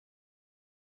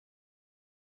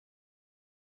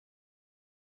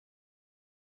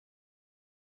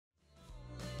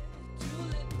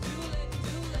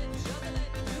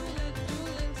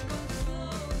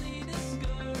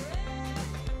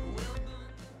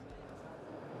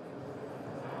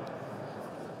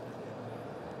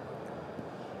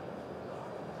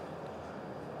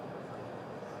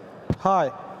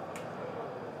Hi,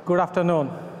 good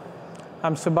afternoon.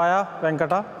 I'm Subbaiah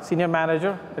Venkata, Senior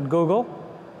Manager at Google.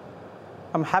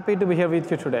 I'm happy to be here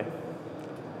with you today.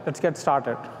 Let's get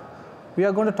started. We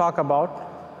are going to talk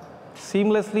about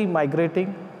seamlessly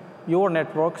migrating your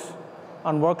networks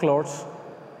and workloads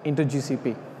into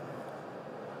GCP.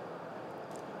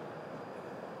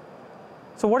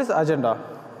 So what is the agenda?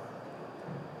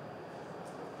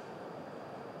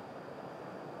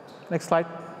 Next slide.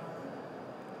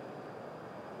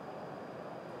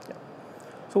 Yeah.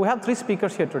 So we have three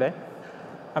speakers here today.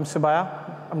 I'm Subbaiah.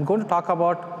 I'm going to talk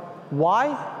about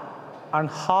why and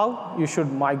how you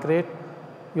should migrate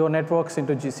your networks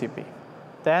into GCP.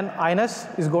 Then Ines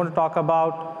is going to talk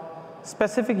about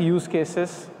specific use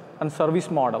cases and service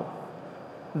model.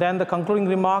 Then the concluding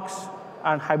remarks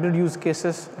and hybrid use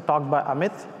cases talked by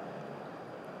Amit.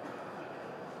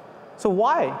 So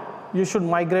why you should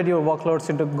migrate your workloads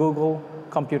into Google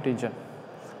Compute Engine?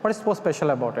 What is so special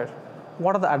about it?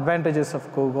 What are the advantages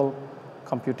of Google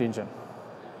Compute Engine?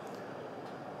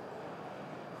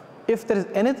 If there is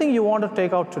anything you want to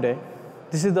take out today,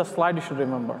 this is the slide you should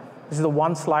remember. This is the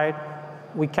one slide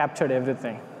we captured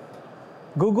everything.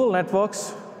 Google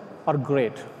networks are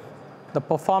great. The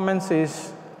performance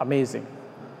is amazing.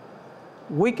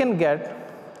 We can get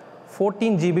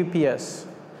 14 Gbps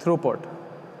throughput,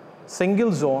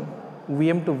 single zone,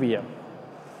 VM to VM.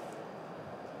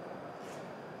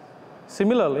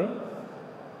 Similarly,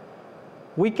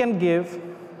 we can give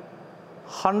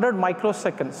 100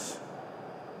 microseconds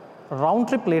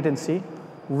round-trip latency,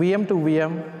 VM to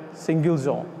VM, single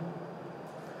zone.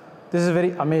 This is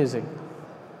very amazing.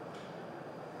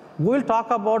 We'll talk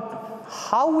about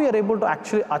how we are able to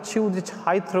actually achieve this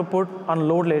high throughput and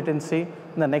low latency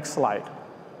in the next slide.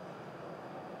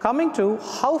 Coming to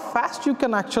how fast you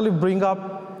can actually bring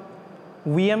up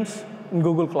VMs in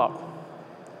Google Cloud.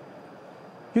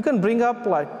 You can bring up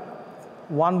like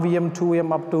 1 VM, 2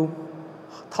 VM, up to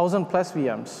 1,000 plus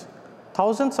VMs.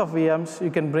 Thousands of VMs you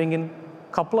can bring in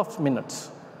a couple of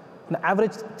minutes. On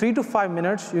average, 3 to 5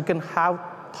 minutes, you can have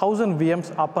 1,000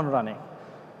 VMs up and running.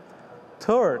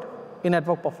 Third, in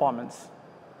network performance,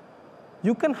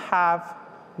 you can have,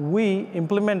 we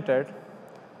implemented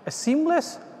a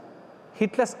seamless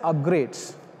hitless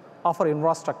upgrades of our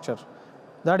infrastructure.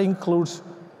 That includes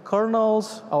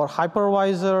kernels, our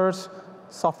hypervisors,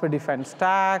 software-defined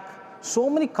stack,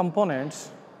 so many components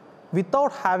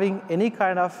without having any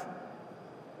kind of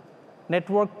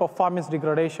network performance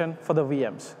degradation for the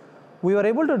VMs. We were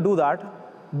able to do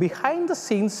that behind the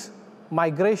scenes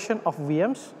migration of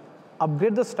VMs,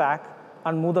 upgrade the stack,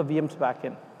 and move the VMs back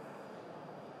in.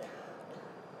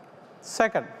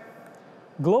 Second,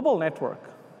 global network.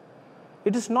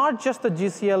 It is not just the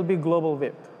GCLB global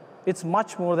WIP. It's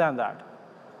much more than that.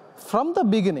 From the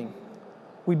beginning,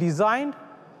 we designed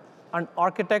and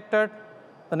architected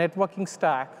the networking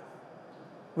stack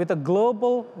with a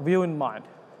global view in mind.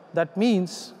 That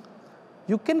means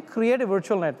you can create a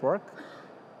virtual network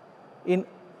in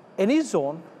any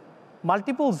zone,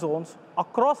 multiple zones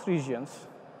across regions.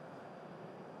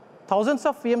 Thousands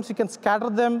of VMs, you can scatter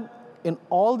them in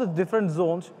all the different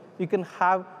zones. You can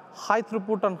have high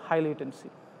throughput and high latency.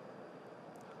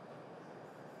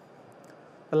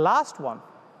 The last one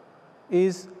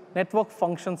is network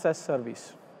functions as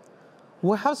service.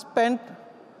 We have spent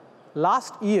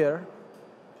last year,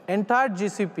 entire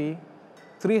GCP,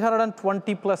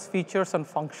 320 plus features and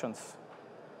functions.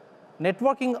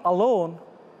 Networking alone,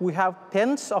 we have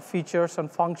tens of features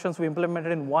and functions we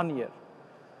implemented in 1 year.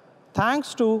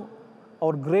 Thanks to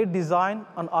our great design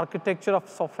and architecture of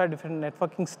software-defined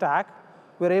networking stack,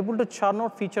 we're able to churn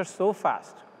out features so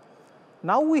fast.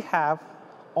 Now we have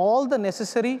all the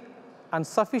necessary and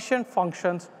sufficient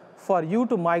functions for you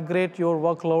to migrate your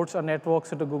workloads and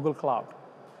networks into Google Cloud.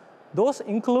 Those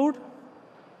include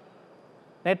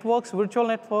networks, virtual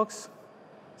networks,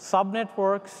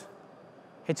 subnetworks,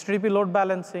 HTTP load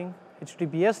balancing,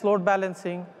 HTTPS load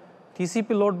balancing,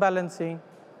 TCP load balancing,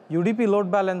 UDP load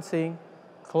balancing,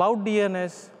 cloud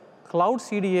DNS, cloud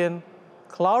CDN,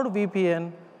 cloud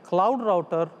VPN, cloud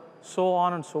router, so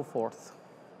on and so forth.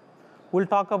 We'll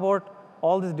talk about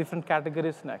all these different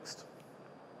categories next.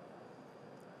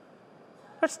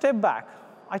 Let's step back.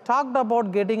 I talked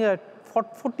about getting a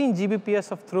 14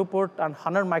 Gbps of throughput and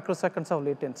 100 microseconds of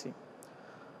latency.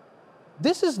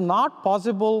 This is not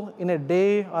possible in a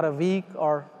day or a week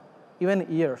or even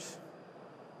years.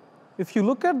 If you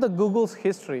look at the Google's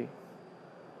history,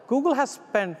 Google has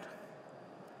spent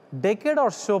a decade or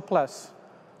so plus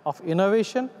of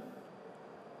innovation,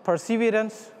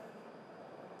 perseverance,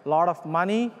 a lot of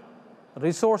money,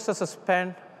 resources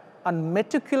spent, and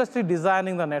meticulously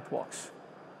designing the networks.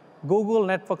 Google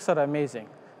networks are amazing.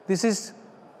 This is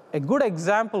a good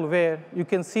example where you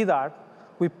can see that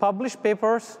we publish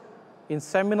papers in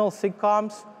seminal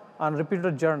SIGCOMMs and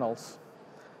reputed journals.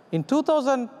 In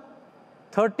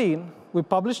 2013, we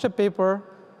published a paper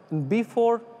in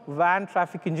B4 WAN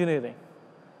traffic engineering.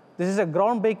 This is a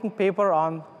groundbreaking paper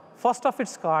on first of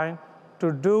its kind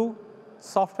to do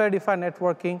software-defined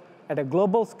networking at a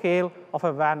global scale of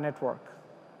a WAN network.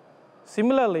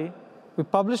 Similarly, we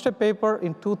published a paper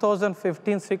in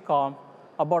 2015 SIGCOMM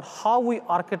about how we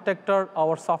architected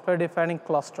our software-defining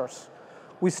clusters.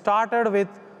 We started with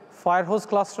Firehose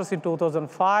clusters in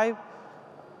 2005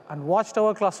 and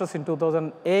Watchtower clusters in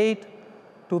 2008,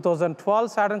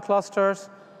 2012 Saturn clusters,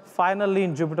 finally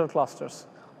in Jupyter clusters.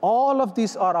 All of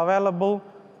these are available,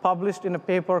 published in a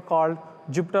paper called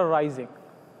Jupyter Rising.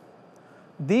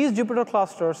 These Jupyter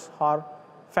clusters are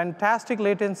fantastic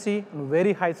latency and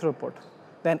very high throughput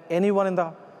than anyone in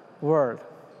the world.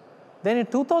 Then in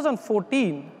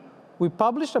 2014, we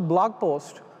published a blog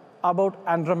post about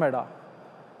Andromeda.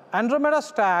 Andromeda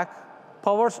stack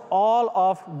powers all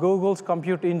of Google's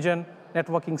compute engine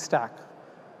networking stack.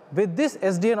 With this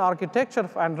SDN architecture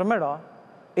of Andromeda,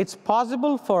 it's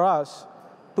possible for us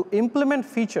to implement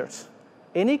features,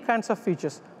 any kinds of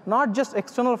features, not just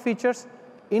external features,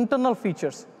 internal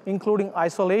features, including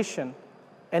isolation,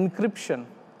 encryption,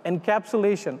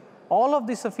 encapsulation. All of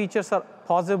these features are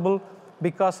possible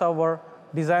because of our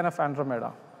design of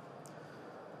Andromeda.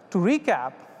 To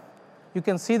recap, you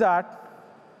can see that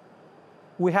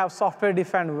we have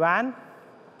software-defined WAN,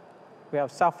 we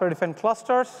have software-defined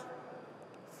clusters,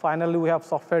 finally we have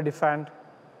software-defined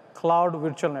cloud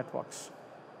virtual networks.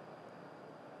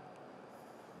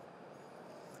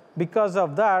 Because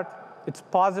of that, it's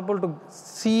possible to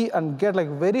see and get like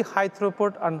very high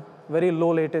throughput and very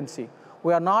low latency.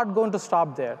 We are not going to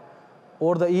stop there.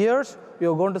 Over the years, we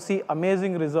are going to see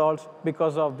amazing results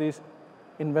because of these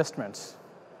investments.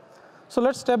 So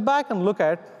let's step back and look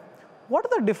at what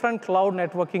are the different cloud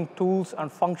networking tools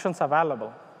and functions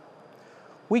available.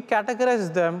 We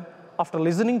categorize them after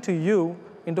listening to you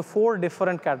into 4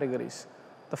 different categories.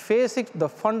 The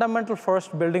fundamental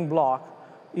first building block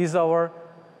is our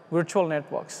virtual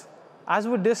networks. As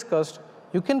we discussed,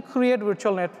 you can create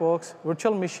virtual networks,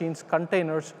 virtual machines,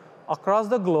 containers across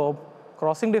the globe,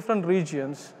 crossing different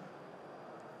regions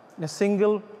in a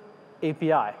single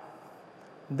API.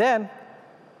 Then,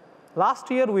 last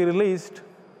year we released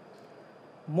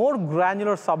more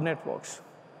granular subnetworks.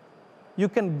 You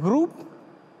can group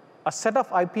a set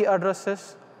of IP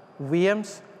addresses,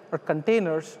 VMs, or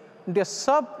containers into a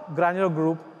sub-granular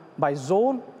group by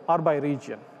zone or by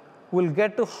region. We'll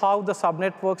get to how the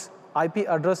subnetworks IP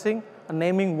addressing and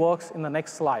naming works in the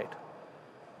next slide.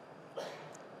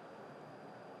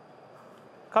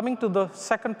 Coming to the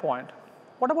second point,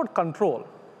 what about control?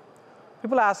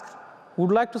 People ask,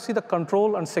 would like to see the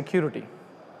control and security.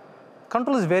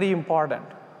 Control is very important.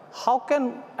 How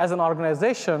can, as an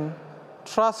organization,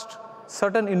 trust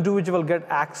certain individual get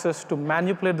access to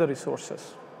manipulate the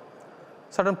resources?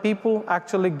 Certain people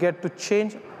actually get to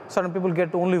change, certain people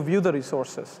get to only view the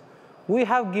resources. We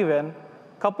have given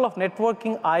a couple of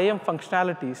networking IAM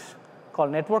functionalities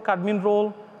called network admin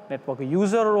role, network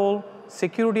user role,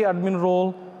 security admin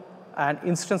role, and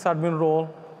instance admin role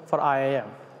for IAM,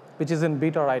 which is in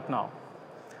beta right now.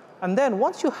 And then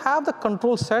once you have the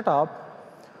control set up,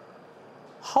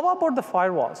 how about the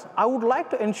firewalls? I would like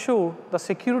to ensure the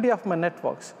security of my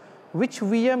networks. Which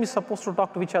VM is supposed to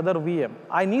talk to which other VM?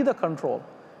 I need the control.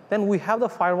 Then we have the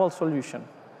firewall solution.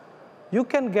 You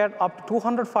can get up to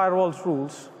 200 firewall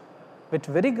rules with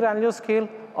very granular scale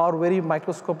or very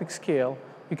microscopic scale.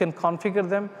 You can configure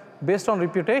them. Based on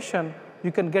reputation,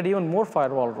 you can get even more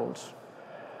firewall rules.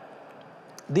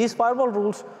 These firewall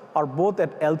rules are both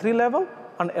at L3 level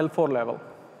and L4 level.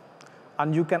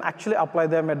 And you can actually apply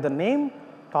them at the name,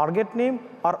 target name,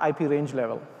 or IP range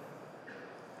level.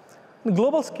 In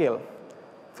global scale,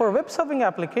 for web serving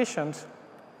applications,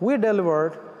 we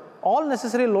delivered all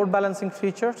necessary load balancing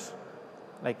features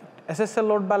like SSL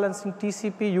load balancing,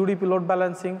 TCP, UDP load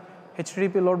balancing,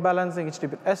 HTTP load balancing,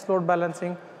 HTTPS load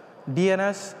balancing,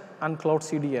 DNS, and Cloud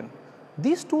CDN.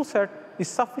 This tool set is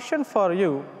sufficient for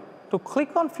you to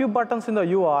click on few buttons in the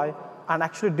UI and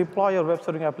actually deploy your web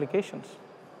serving applications,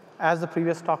 as the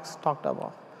previous talks talked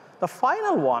about. The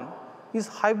final one is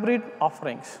hybrid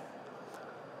offerings.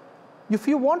 If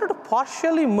you wanted to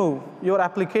partially move your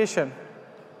application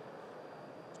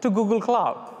to Google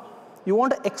Cloud, you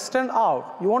want to extend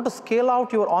out, you want to scale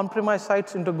out your on-premise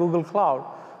sites into Google Cloud,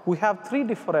 we have 3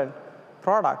 different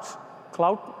products.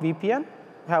 Cloud VPN,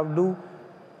 we have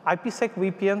IPsec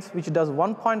VPNs, which does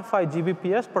 1.5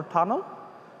 Gbps per tunnel,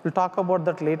 We'll talk about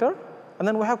that later. And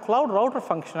then we have cloud router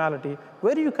functionality,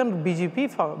 where you can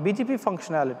BGP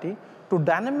functionality to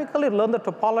dynamically learn the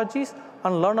topologies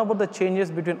and learn about the changes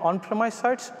between on-premise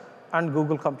sites and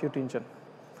Google Compute Engine.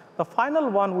 The final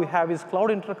one we have is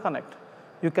Cloud Interconnect.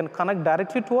 You can connect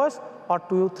directly to us or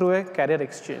through a carrier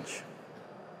exchange.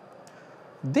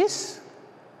 This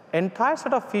entire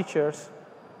set of features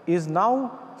is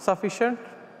now sufficient,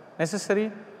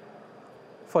 necessary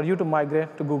for you to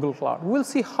migrate to Google Cloud. We'll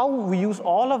see how we use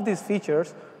all of these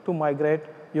features to migrate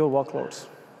your workloads.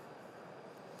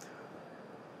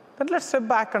 Then let's step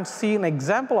back and see an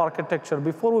example architecture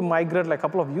before we migrate like a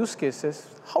couple of use cases.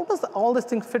 How does all these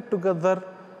things fit together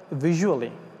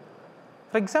visually?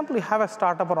 For example, you have a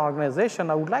startup or organization.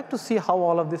 I would like to see how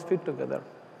all of this fit together.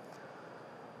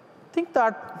 Think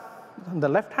that on the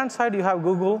left-hand side, you have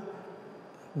Google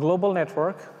global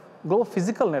network, global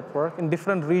physical network in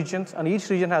different regions, and each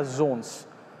region has zones.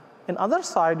 In other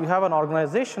side, you have an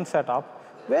organization set up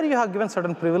where you have given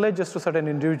certain privileges to certain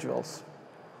individuals.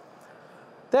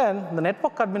 Then the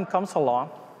network admin comes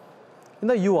along. In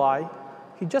the UI,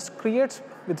 he just creates,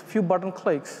 with a few button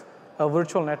clicks, a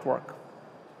virtual network.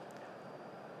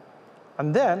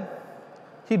 And then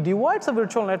he divides the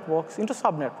virtual networks into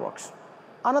subnetworks.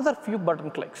 Another few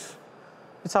button clicks.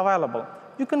 It's available.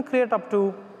 You can create up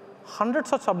to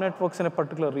hundreds of subnetworks in a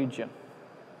particular region.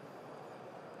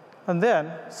 And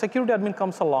then security admin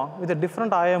comes along with a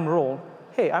different IAM role.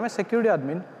 Hey, I'm a security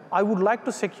admin. I would like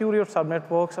to secure your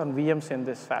subnetworks and VMs in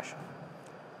this fashion.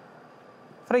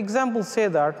 For example, say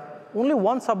that only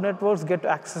one subnetworks get to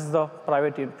access the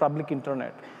public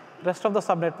internet. The rest of the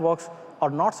subnetworks are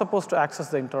not supposed to access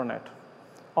the internet.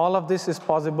 All of this is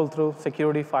possible through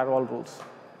security firewall rules.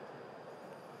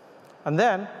 And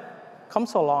then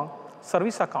comes along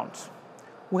service accounts.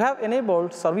 We have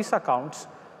enabled service accounts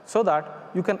so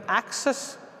that you can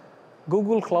access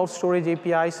Google Cloud Storage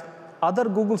APIs, other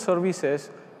Google services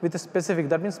with a specific,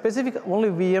 that means specific only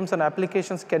VMs and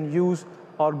applications can use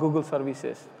our Google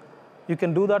services. You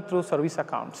can do that through service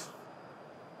accounts.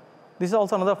 This is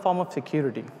also another form of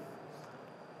security.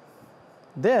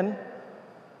 Then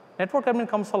network admin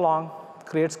comes along,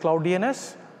 creates Cloud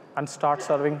DNS, and starts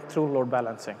serving through load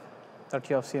balancing that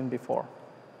you have seen before.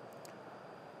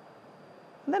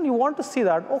 And then you want to see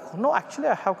that, oh, no, actually,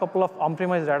 I have a couple of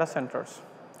on-premise data centers.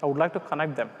 I would like to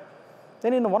connect them.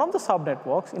 Then in one of the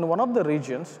subnetworks, in one of the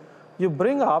regions, you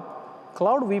bring up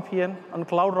Cloud VPN and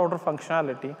Cloud Router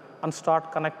functionality and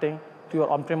start connecting to your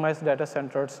on-premise data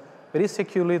centers very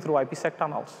securely through IPsec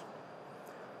tunnels.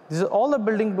 These are all the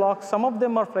building blocks. Some of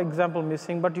them are, for example,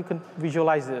 missing, but you can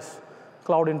visualize this,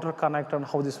 Cloud Interconnect and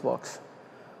how this works.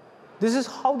 This is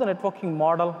how the networking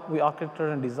model we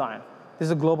architected and designed. This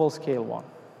is a global scale one.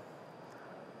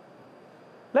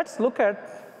 Let's look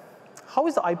at how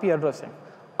is the IP addressing.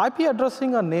 IP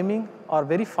addressing and naming are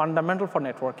very fundamental for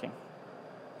networking.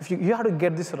 If you have to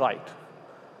get this right.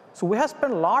 So we have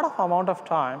spent a lot of amount of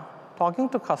time talking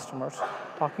to customers,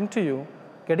 talking to you,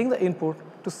 getting the input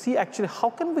to see actually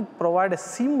how can we provide a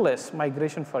seamless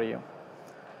migration for you.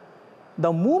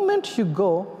 The moment you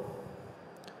go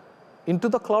into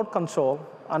the Cloud Console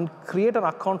and create an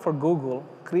account for Google,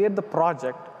 create the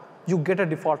project, you get a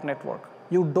default network.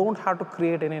 You don't have to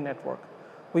create any network.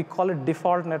 We call it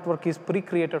default network is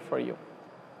pre-created for you.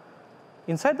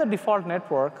 Inside the default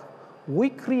network, we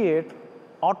create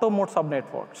auto mode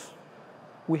subnetworks.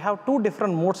 We have two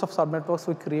different modes of subnetworks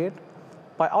we create.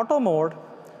 By auto mode,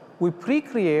 we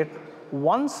pre-create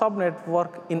one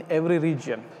subnetwork in every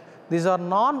region. These are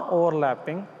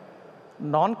non-overlapping,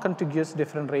 non-contiguous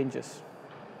different ranges.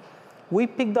 We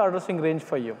pick the addressing range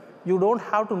for you. You don't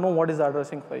have to know what is the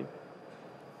addressing for you.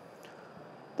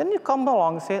 Then you come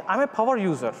along and say, I'm a power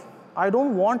user. I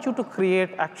don't want you to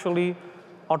create actually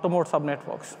auto mode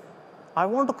subnetworks. I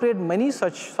want to create many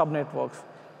such subnetworks.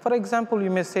 For example, you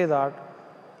may say that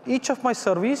each of my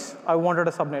service, I wanted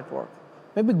a subnetwork.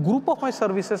 Maybe group of my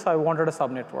services, I wanted a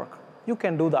subnetwork. You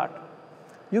can do that.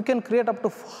 You can create up to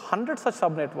 100 such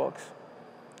subnetworks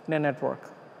in a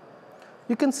network.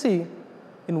 You can see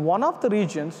in one of the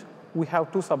regions, we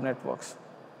have two subnetworks.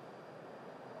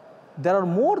 There are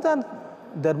more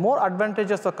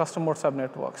advantages of custom mode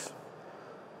subnetworks.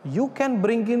 You can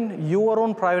bring in your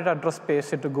own private address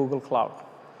space into Google Cloud.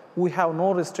 We have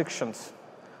no restrictions.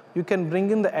 You can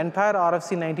bring in the entire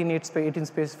RFC 1918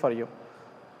 space for you.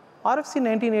 RFC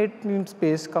 1918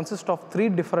 space consists of 3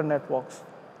 different networks,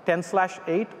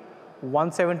 10/8,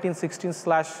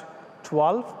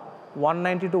 117.16/12,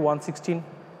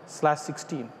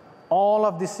 192.116/16. All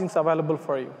of these things available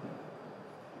for you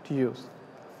to use.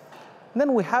 And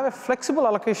then we have a flexible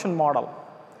allocation model.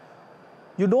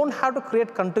 You don't have to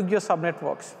create contiguous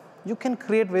subnetworks. You can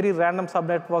create very random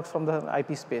subnetworks from the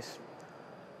IP space.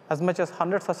 As much as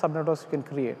hundreds of subnetworks you can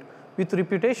create. With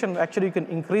reputation, actually, you can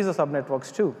increase the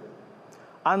subnetworks too.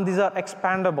 And these are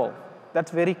expandable.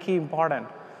 That's very key important.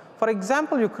 For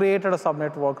example, you created a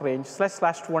subnetwork range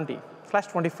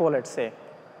 //20/24, let's say.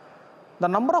 The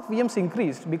number of VMs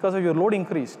increased because of your load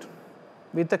increased.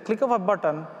 With the click of a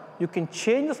button, you can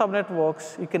change the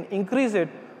subnetworks. You can increase it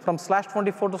from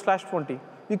 /24 to /20.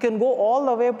 You can go all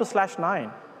the way up to /9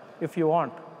 if you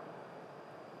want.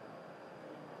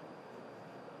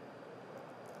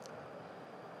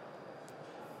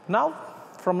 Now,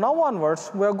 from now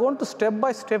onwards, we are going to step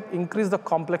by step increase the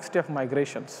complexity of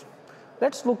migrations.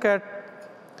 Let's look at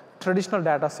traditional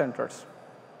data centers.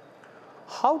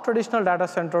 How traditional data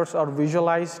centers are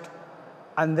visualized,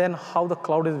 and then how the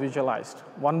cloud is visualized,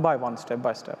 one by one, step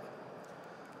by step.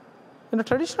 In a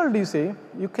traditional DC,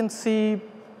 you can see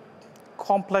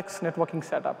complex networking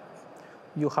setup.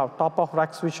 You have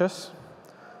top-of-rack switches.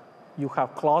 You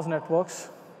have clause networks.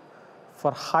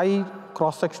 For high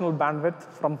cross-sectional bandwidth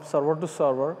from server to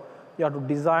server, you have to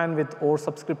design with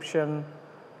oversubscription,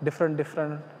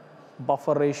 different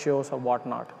buffer ratios or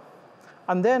whatnot.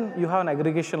 And then you have an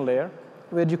aggregation layer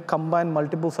where you combine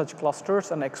multiple such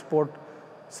clusters and export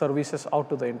services out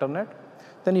to the internet.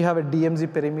 Then you have a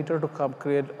DMZ perimeter to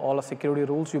create all the security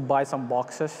rules. You buy some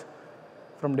boxes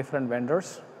from different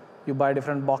vendors. You buy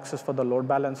different boxes for the load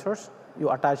balancers. You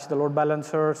attach the load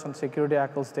balancers and security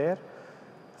hackles there.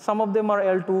 Some of them are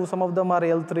L2, some of them are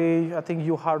L3. I think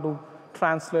you have to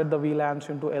translate the VLANs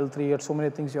into L3, or so many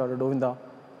things you have to do in the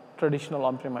traditional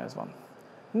on-premise one.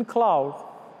 In cloud,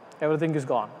 everything is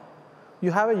gone.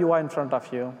 You have a UI in front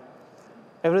of you.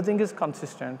 Everything is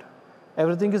consistent.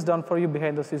 Everything is done for you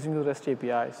behind the scenes using REST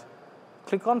APIs.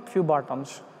 Click on a few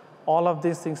buttons. All of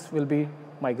these things will be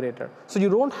migrated. So you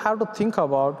don't have to think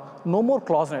about no more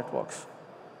clause networks,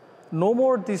 no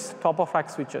more these top-of-rack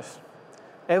switches.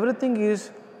 Everything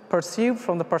is perceived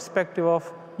from the perspective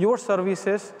of your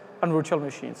services and virtual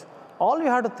machines. All you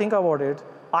have to think about it,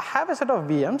 I have a set of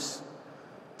VMs.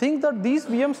 Think that these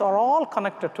VMs are all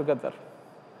connected together.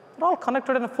 They're all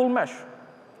connected in a full mesh.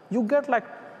 You get like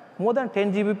more than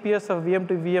 10 Gbps of VM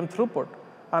to VM throughput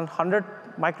and 100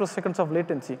 microseconds of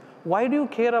latency. Why do you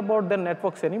care about the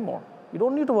networks anymore? You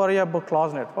don't need to worry about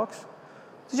clause networks.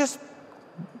 You just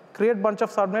create a bunch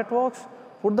of subnetworks,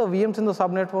 put the VMs in the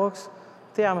subnetworks.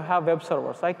 Say I have web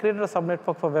servers. I created a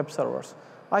subnetwork for web servers.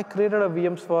 I created a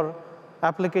VMs for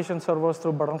application servers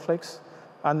through button clicks.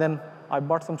 And then I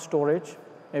bought some storage,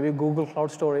 maybe Google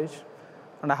Cloud Storage.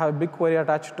 And I have a big query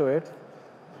attached to it.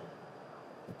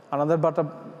 Another button,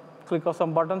 click on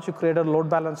some buttons, you create a load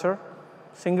balancer,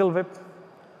 single whip,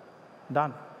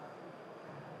 done.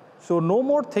 So no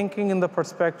more thinking in the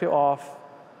perspective of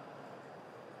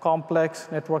complex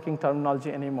networking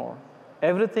terminology anymore.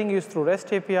 Everything is through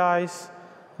REST APIs.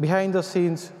 Behind the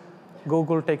scenes,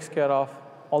 Google takes care of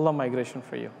all the migration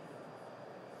for you.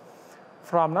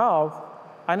 From now,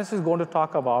 Ines is going to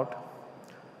talk about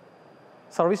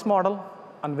service model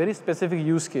and very specific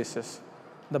use cases,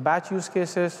 the batch use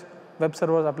cases, web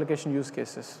server application use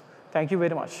cases. Thank you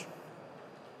very much.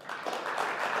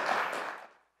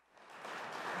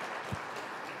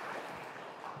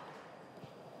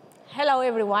 Hello,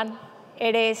 everyone.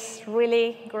 It is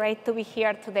really great to be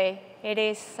here today. It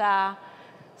is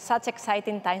such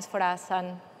exciting times for us.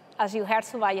 And as you heard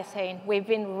Subbaiah saying, we've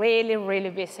been really,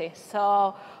 really busy.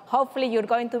 So hopefully you're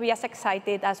going to be as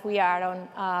excited as we are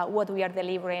on what we are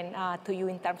delivering to you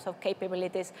in terms of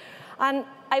capabilities. And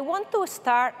I want to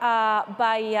start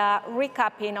by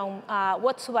recapping on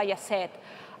what Subbaiah said,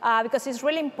 because it's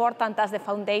really important as the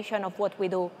foundation of what we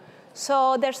do.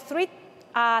 So there's three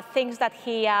things that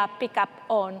he picked up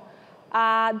on.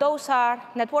 Those are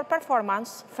network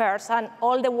performance first, and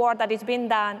all the work that is being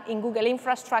done in Google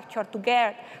infrastructure to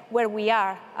get where we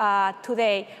are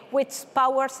today, which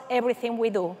powers everything we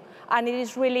do. And it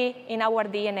is really in our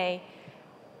DNA.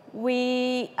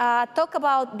 We talk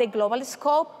about the global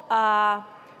scope.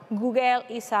 Google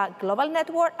is a global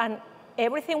network, and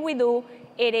everything we do,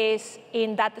 it is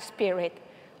in that spirit.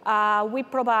 We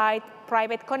provide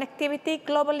private connectivity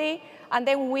globally, and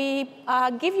then we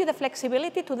give you the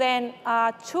flexibility to then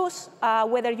choose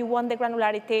whether you want the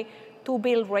granularity to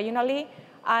build regionally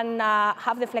and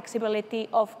have the flexibility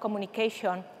of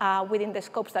communication within the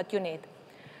scopes that you need.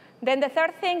 Then the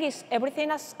third thing is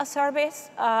everything as a service,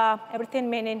 everything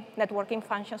meaning networking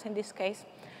functions in this case,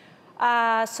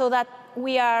 so that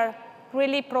we are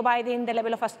really providing the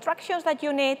level of abstractions that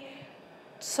you need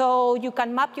so you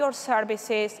can map your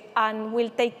services and we'll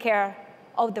take care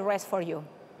of the rest for you.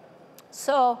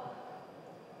 So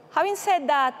Having said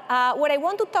that, what I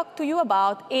want to talk to you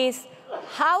about is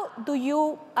how do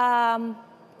you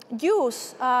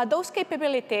use those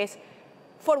capabilities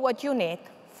for what you need,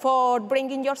 for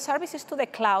bringing your services to the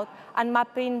cloud and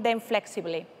mapping them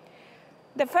flexibly.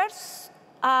 The first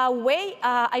way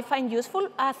I find useful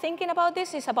thinking about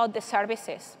this is about the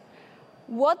services.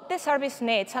 What the service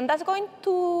needs, and that's going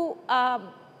to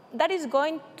that is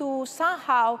going to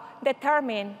somehow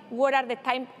determine what are the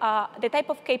type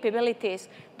of capabilities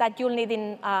that you'll need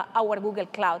in our Google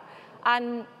Cloud.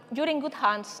 And you're in good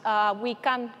hands. We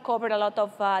can cover a lot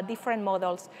of different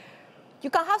models. You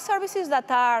can have services that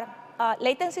are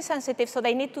latency sensitive, so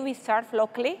they need to be served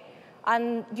locally,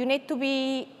 and you need to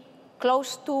be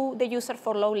close to the user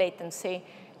for low latency.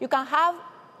 You can have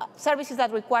services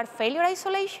that require failure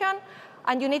isolation,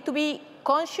 and you need to be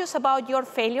conscious about your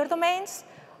failure domains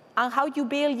and how you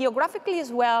build geographically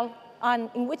as well, and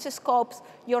in which scopes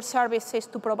your services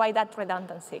to provide that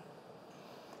redundancy.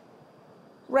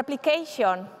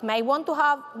 Replication, may want to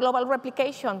have global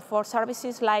replication for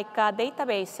services like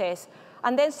databases.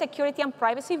 And then security and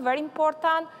privacy, very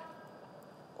important.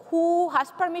 Who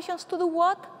has permissions to do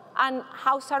what, and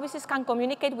how services can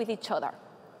communicate with each other.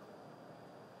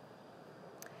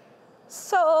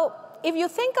 So if you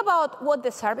think about what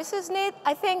the services need,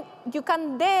 I think you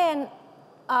can then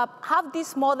have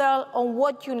this model on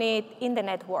what you need in the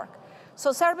network.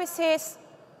 So services,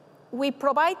 we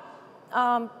provide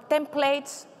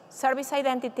templates, service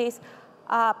identities,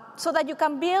 so that you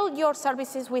can build your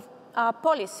services with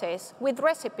policies, with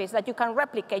recipes that you can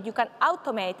replicate, you can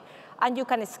automate, and you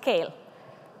can scale.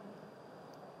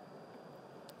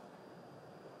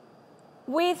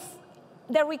 With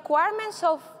the requirements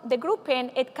of the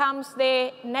grouping, it comes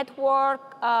the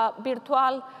network, the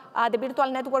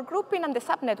virtual network grouping and the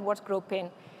subnetworks grouping.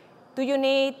 Do you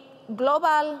need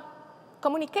global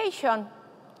communication?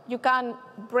 You can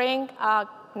bring a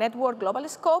network global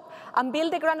scope and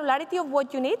build the granularity of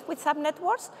what you need with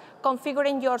subnetworks,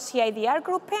 configuring your CIDR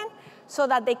grouping so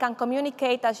that they can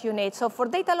communicate as you need. So for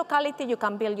data locality, you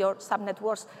can build your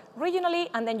subnetworks regionally,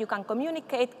 and then you can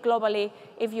communicate globally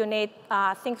if you need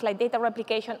things like data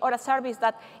replication or a service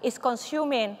that is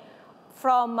consuming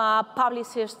from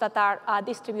publishers that are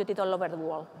distributed all over the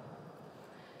world.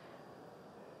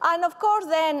 And of course,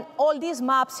 then all these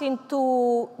maps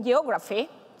into geography.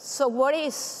 So what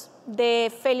is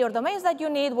the failure domains that you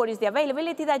need, what is the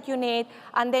availability that you need,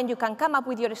 and then you can come up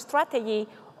with your strategy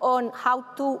on how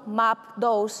to map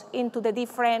those into the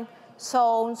different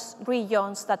zones,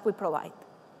 regions that we provide.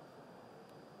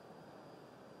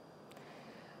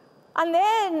 And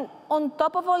then on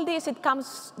top of all this, it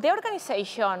comes the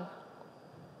organization.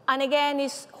 And again,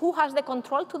 is who has the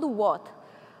control to do what.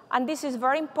 And this is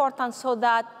very important so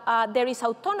that there is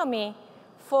autonomy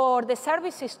for the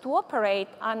services to operate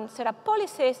and set up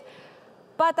policies,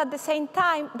 but at the same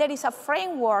time, there is a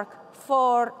framework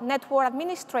for network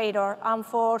administrator and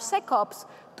for SecOps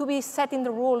to be setting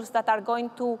the rules that are going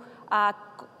to,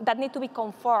 that need to be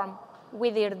conformed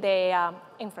within the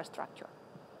infrastructure.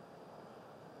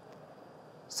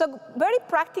 So very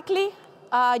practically,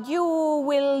 you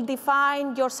will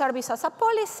define your service as a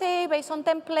policy based on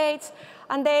templates,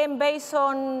 and then based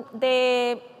on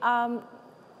the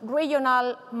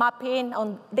regional mapping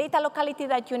on data locality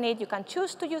that you need, you can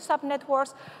choose to use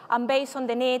subnetworks, and based on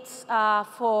the needs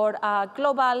for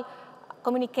global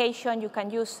communication, you can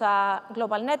use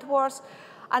global networks,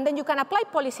 and then you can apply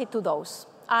policy to those.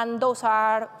 And those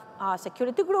are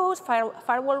security rules,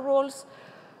 firewall rules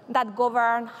that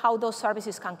govern how those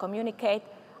services can communicate,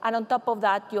 and on top of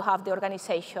that, you have the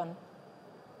organization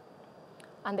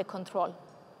and the control.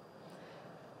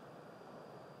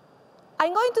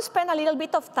 I'm going to spend a little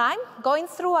bit of time going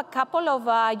through a couple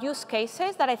of use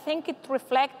cases that I think it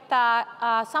reflect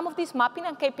some of these mapping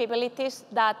and capabilities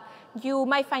that you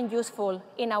might find useful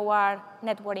in our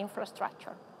network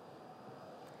infrastructure.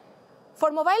 For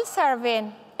mobile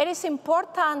serving, it is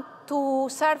important to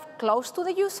serve close to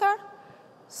the user.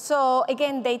 So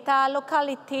again, data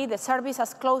locality, the service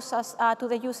as close as, to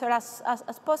the user as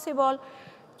possible.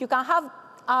 You can have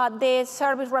the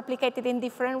service replicated in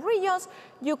different regions.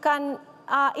 You can,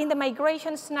 in the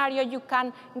migration scenario, you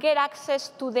can get access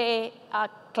to the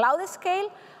cloud scale.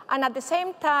 And at the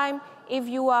same time, if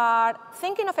you are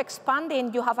thinking of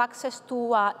expanding, you have access to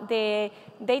the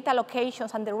data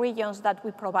locations and the regions that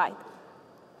we provide.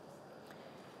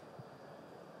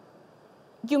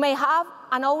 You may have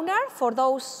an owner for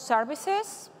those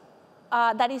services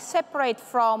that is separate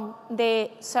from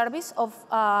the service of,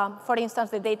 for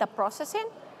instance, the data processing.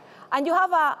 And you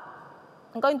have a,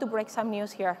 I'm going to break some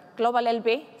news here, global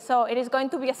LB. So it is going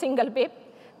to be a single BIP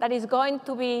that is going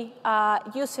to be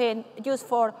used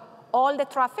for all the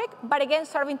traffic, but again,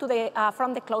 serving to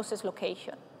from the closest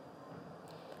location.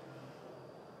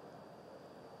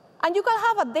 And you can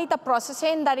have a data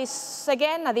processing that is,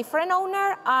 again, a different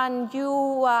owner, and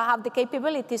you have the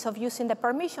capabilities of using the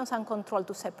permissions and control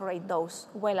to separate those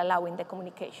while allowing the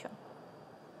communication.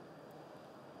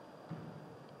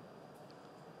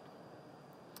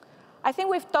 I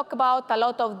think we've talked about a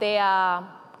lot of the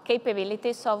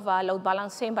capabilities of load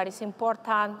balancing, but it's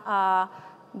important.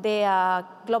 The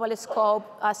global scope,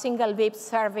 single VIP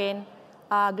serving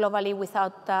globally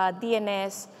without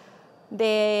DNS,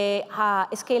 the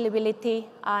scalability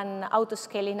and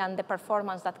auto-scaling and the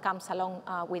performance that comes along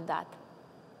with that.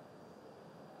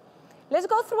 Let's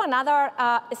go through another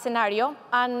scenario,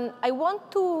 and I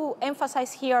want to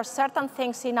emphasize here certain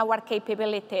things in our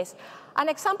capabilities. An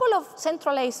example of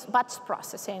centralized batch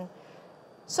processing.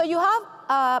 So you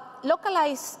have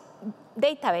localized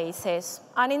databases,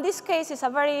 and in this case, it's a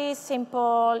very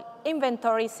simple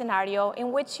inventory scenario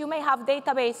in which you may have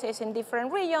databases in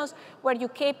different regions where you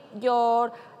keep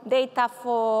your data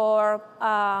for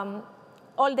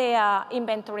all the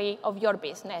inventory of your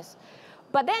business.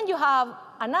 But then you have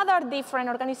another different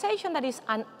organization that is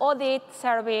an audit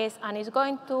service and is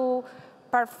going to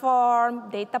perform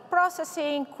data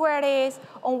processing, queries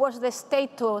on what's the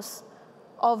status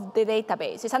of the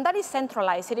databases. And that is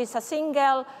centralized. It is a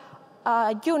single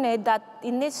unit that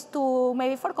it needs to,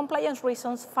 maybe for compliance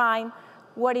reasons, find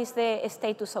what is the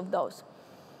status of those.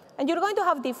 And you're going to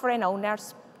have different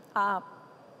owners.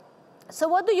 So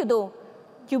what do?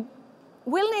 You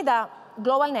will need a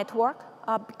global network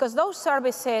because those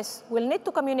services will need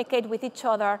to communicate with each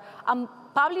other and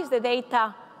publish the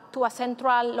data to a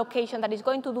central location that is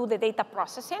going to do the data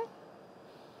processing.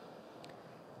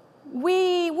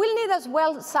 We will need as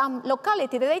well some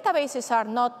locality. The databases are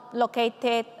not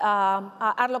located,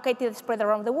 are located spread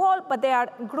around the world, but they are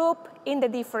grouped in the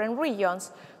different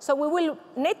regions. So we will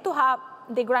need to have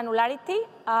the granularity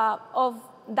of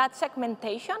that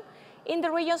segmentation in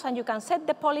the regions, and you can set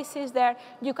the policies there.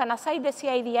 You can assign the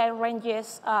CIDR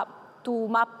ranges to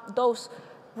map those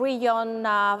region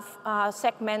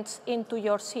segments into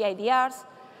your CIDRs.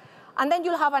 And then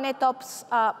you'll have a NetOps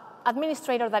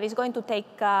administrator that is going to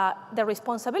take the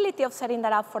responsibility of setting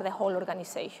that up for the whole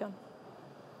organization.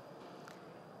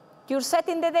 You're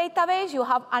setting the database. You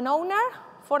have an owner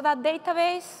for that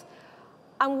database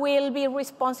and will be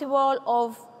responsible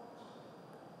of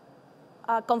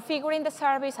configuring the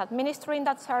service, administering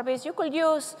that service. You could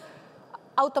use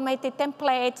automated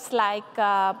templates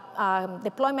like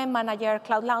Deployment Manager,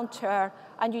 Cloud Launcher,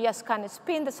 and you just can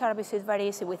spin the services very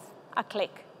easy with a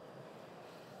click.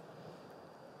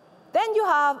 Then you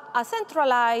have a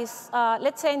centralized,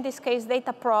 let's say in this case,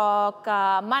 Dataproc,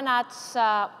 managed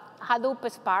Hadoop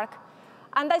Spark,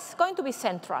 and that's going to be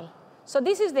central. So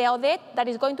this is the audit that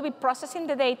is going to be processing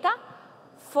the data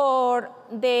for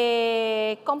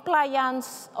the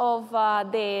compliance of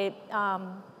the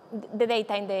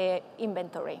data in the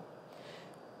inventory.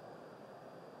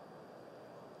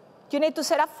 You need to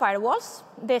set up firewalls.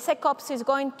 The SecOps is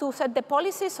going to set the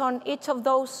policies on each of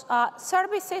those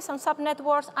services and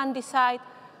subnetworks and decide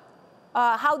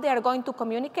how they are going to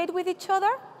communicate with each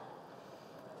other.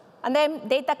 And then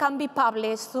data can be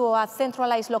published to a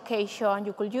centralized location.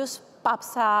 You could use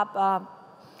PubSub,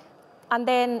 and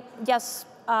then just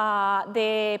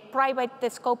the private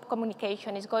scope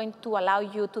communication is going to allow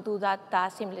you to do that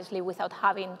seamlessly without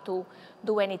having to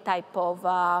do any type of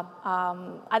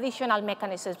additional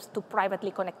mechanisms to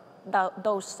privately connect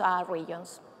those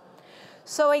regions.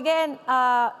 So again,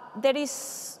 there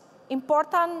is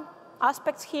important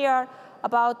aspects here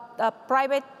about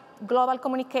private global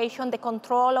communication, the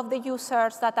control of the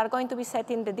users that are going to be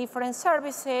set in the different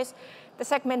services, the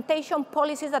segmentation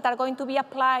policies that are going to be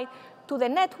applied to the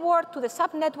network, to the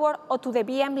subnetwork, or to the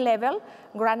VM level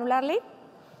granularly.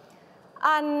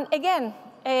 And again,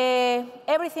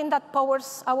 everything that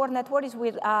powers our network is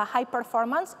with high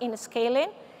performance in scaling,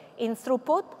 in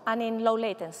throughput, and in low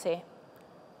latency.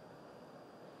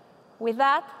 With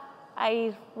that,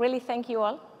 I really thank you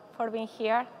all for being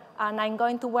here. And I'm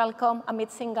going to welcome Amit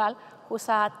Singhal, who's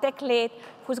a tech lead,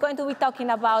 who's going to be talking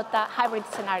about hybrid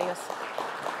scenarios.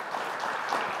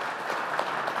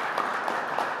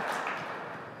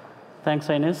 Thanks,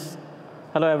 Ines.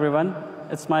 Hello, everyone.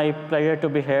 It's my pleasure to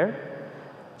be here.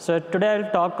 So today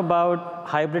I'll talk about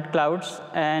hybrid clouds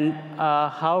and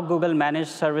how Google Managed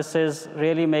Services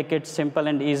really make it simple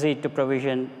and easy to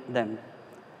provision them.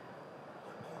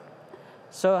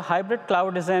 So hybrid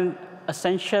cloud is an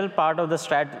essential part of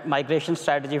the migration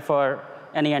strategy for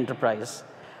any enterprise.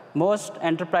 Most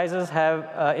enterprises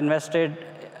have invested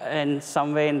in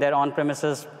some way in their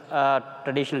on-premises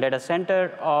traditional data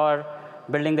center or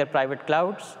building their private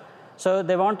clouds. So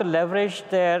they want to leverage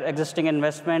their existing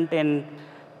investment in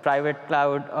private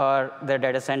cloud or their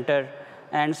data center.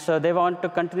 And so they want to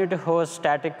continue to host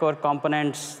static core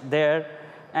components there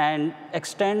and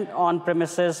extend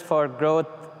on-premises for growth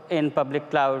in public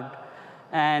cloud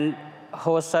and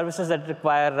host services that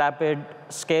require rapid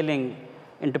scaling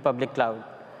into public cloud.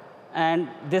 And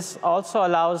this also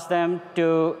allows them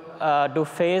to do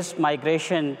phased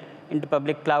migration into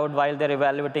public cloud while they're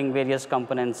evaluating various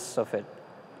components of it.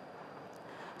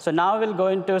 So now we'll go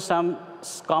into some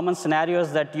common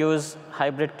scenarios that use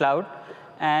hybrid cloud.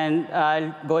 And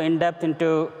I'll go in depth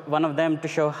into one of them to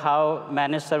show how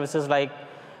managed services like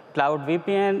Cloud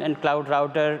VPN and Cloud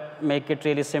Router make it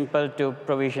really simple to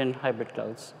provision hybrid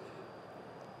clouds.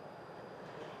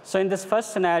 So in this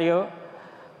first scenario,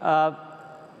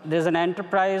 there's an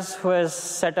enterprise who has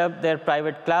set up their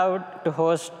private cloud to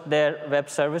host their web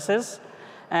services,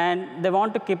 and they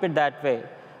want to keep it that way.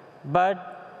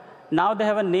 But now they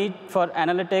have a need for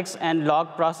analytics and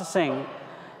log processing,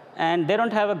 and they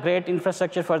don't have a great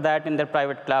infrastructure for that in their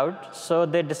private cloud, so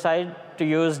they decide to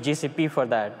use GCP for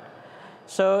that.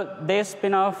 So they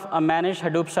spin off a managed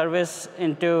Hadoop service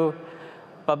into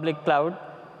public cloud,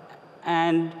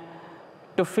 and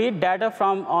to feed data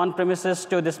from on-premises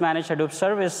to this managed Hadoop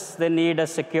service, they need a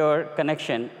secure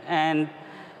connection. And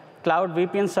Cloud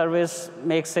VPN service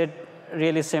makes it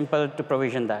really simple to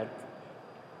provision that.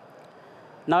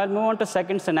 Now I'll move on to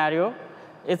second scenario.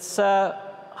 It's a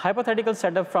hypothetical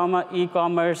setup from an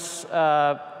e-commerce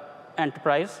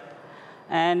enterprise.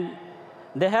 And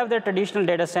they have their traditional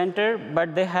data center,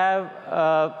 but they have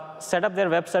set up their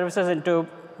web services into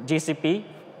GCP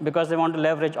because they want to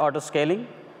leverage auto-scaling.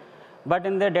 But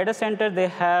in their data center, they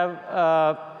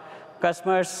have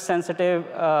customer-sensitive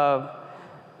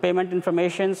payment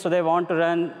information, so they want to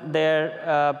run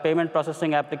their payment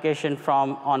processing application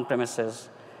from on-premises.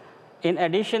 In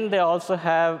addition, they also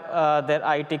have their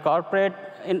IT corporate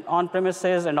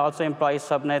on-premises and also employee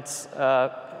subnets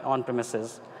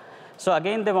on-premises. So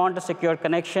again, they want a secure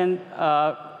connection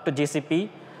to GCP,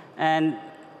 and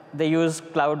they use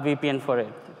Cloud VPN for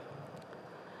it.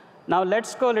 Now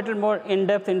let's go a little more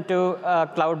in-depth into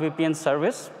Cloud VPN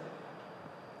service.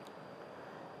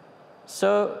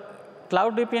 So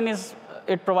Cloud VPN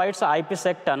it provides an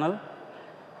IPsec tunnel.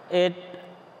 It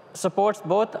supports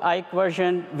both IKE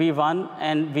version v1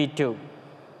 and v2.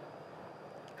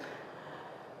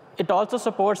 It also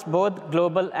supports both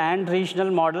global and regional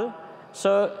model.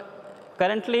 So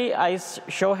currently, I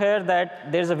show here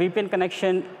that there's a VPN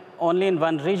connection only in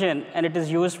one region, and it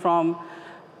is used from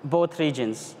both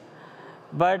regions.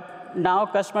 But now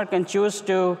customer can choose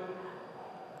to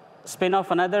spin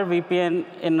off another VPN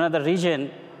in another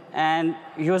region, and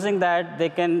using that, they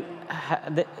can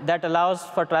that allows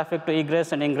for traffic to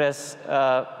egress and ingress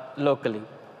locally.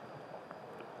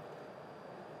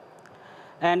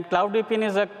 And Cloud VPN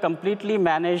is a completely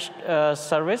managed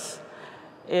service.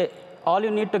 All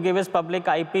you need to give is public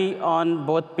IP on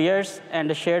both peers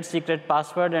and a shared secret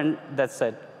password, and that's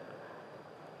it.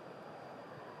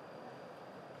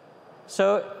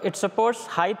 So it supports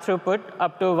high throughput,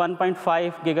 up to 1.5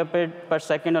 gigabit per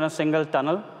second on a single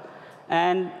tunnel.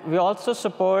 And we also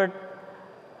support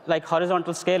like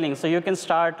horizontal scaling. So you can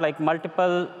start like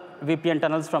multiple VPN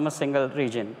tunnels from a single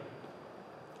region.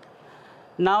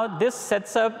 Now this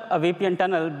sets up a VPN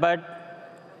tunnel,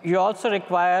 but you also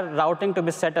require routing to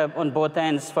be set up on both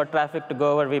ends for traffic to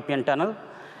go over VPN tunnel.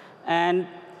 And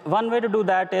one way to do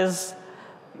that is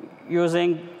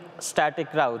using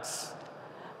static routes.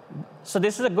 So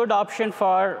this is a good option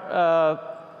for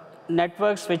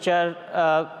networks which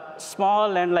are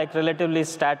small and like relatively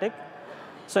static.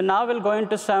 So now we'll go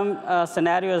into some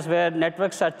scenarios where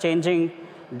networks are changing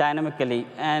dynamically,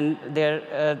 and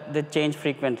they change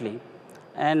frequently.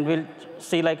 And we'll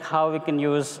see like how we can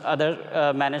use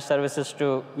other managed services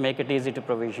to make it easy to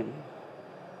provision.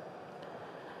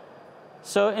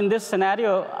 So in this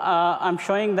scenario, I'm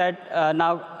showing that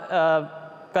now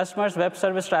customers' web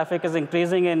service traffic is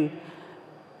increasing in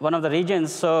one of the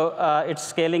regions, so it's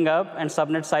scaling up and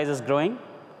subnet size is growing.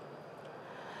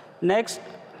 Next,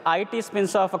 IT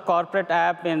spins off a corporate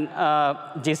app in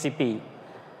GCP.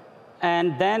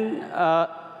 And then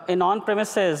in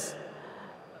on-premises,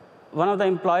 one of the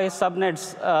employee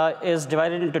subnets is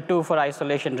divided into two for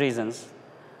isolation reasons.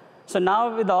 So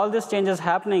now with all these changes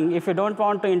happening, if you don't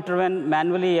want to intervene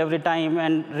manually every time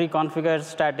and reconfigure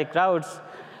static routes,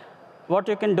 what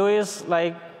you can do is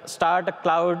like start a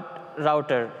cloud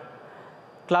router.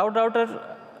 Cloud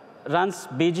router runs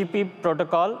BGP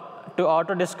protocol to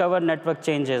auto-discover network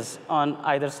changes on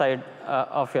either side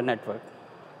of your network.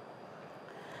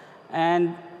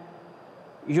 And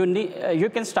you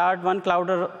can start one cloud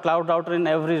router in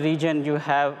every region you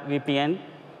have VPN.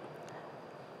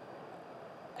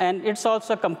 And it's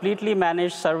also a completely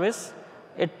managed service.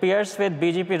 It pairs with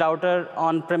BGP router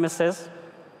on premises.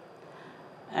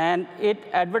 And it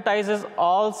advertises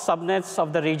all subnets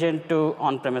of the region to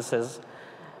on-premises.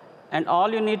 And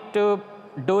all you need to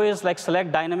do is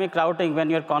select dynamic routing when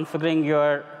you're configuring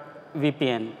your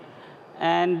VPN.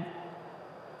 And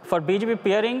for BGP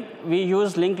peering, we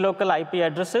use linked local IP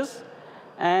addresses.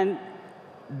 And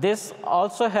this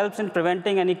also helps in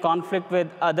preventing any conflict with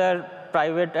other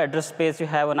private address space you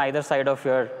have on either side of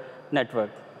your network.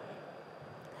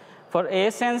 For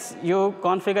ASNs, you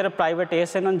configure a private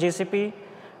ASN on GCP.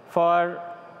 For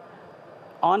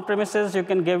on-premises, you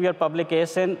can give your public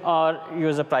ASN or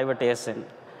use a private ASN.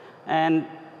 And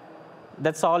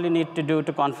that's all you need to do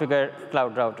to configure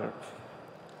cloud router.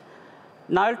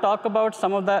 Now I'll talk about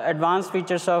some of the advanced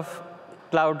features of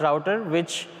cloud router,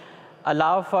 which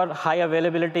allow for high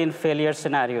availability in failure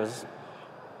scenarios.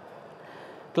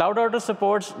 Cloud router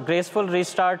supports graceful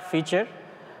restart feature.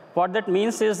 What that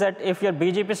means is that if your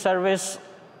BGP service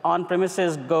on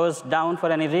premises goes down for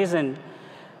any reason,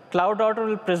 cloud router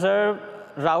will preserve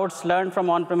routes learned from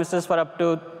on-premises for up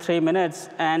to 3 minutes,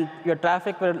 and your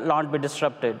traffic will not be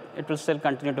disrupted. It will still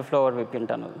continue to flow over VPN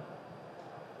tunnel.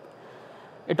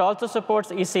 It also supports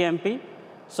ECMP.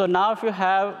 So now if you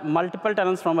have multiple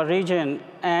tunnels from a region,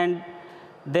 and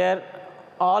they're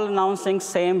all announcing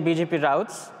same BGP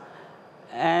routes,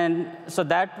 and so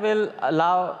that will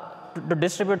allow to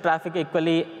distribute traffic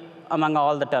equally among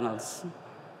all the tunnels.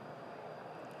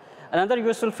 Another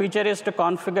useful feature is to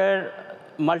configure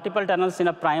multiple tunnels in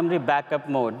a primary backup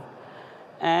mode.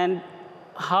 And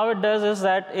how it does is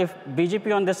that if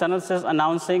BGP on this tunnel is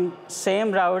announcing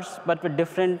same routes but with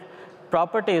different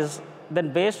properties,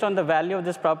 then based on the value of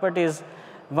these properties,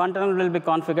 one tunnel will be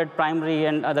configured primary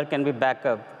and other can be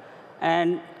backup.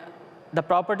 And the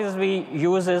properties we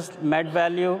use is med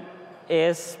value,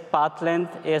 AS path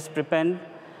length, AS prepend.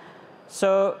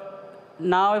 So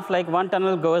now if one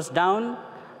tunnel goes down,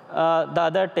 the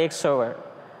other takes over.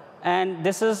 And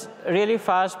this is really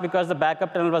fast because the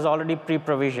backup tunnel was already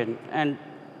pre-provisioned, and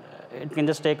it can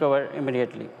just take over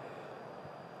immediately.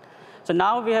 So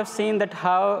now we have seen that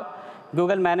how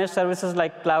Google managed services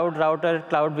like Cloud Router,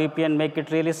 Cloud VPN make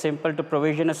it really simple to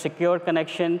provision a secure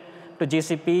connection to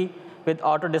GCP with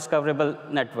auto-discoverable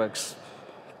networks.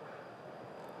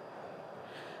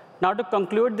 Now to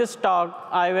conclude this talk,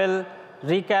 I will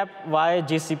recap why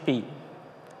GCP.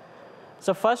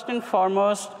 So first and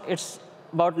foremost, it's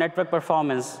about network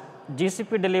performance.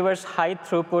 GCP delivers high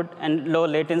throughput and low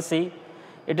latency.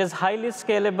 It is highly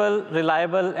scalable,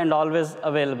 reliable, and always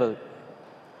available.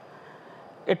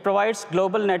 It provides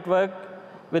global network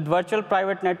with virtual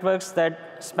private networks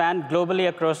that span globally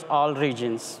across all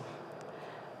regions.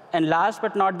 And last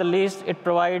but not the least, it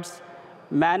provides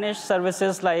managed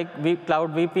services like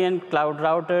Cloud VPN, Cloud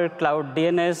Router, Cloud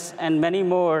DNS, and many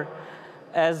more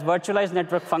as virtualized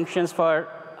network functions for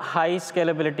high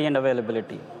scalability and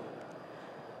availability.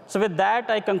 So with that,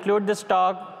 I conclude this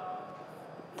talk.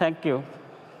 Thank you.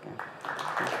 Okay.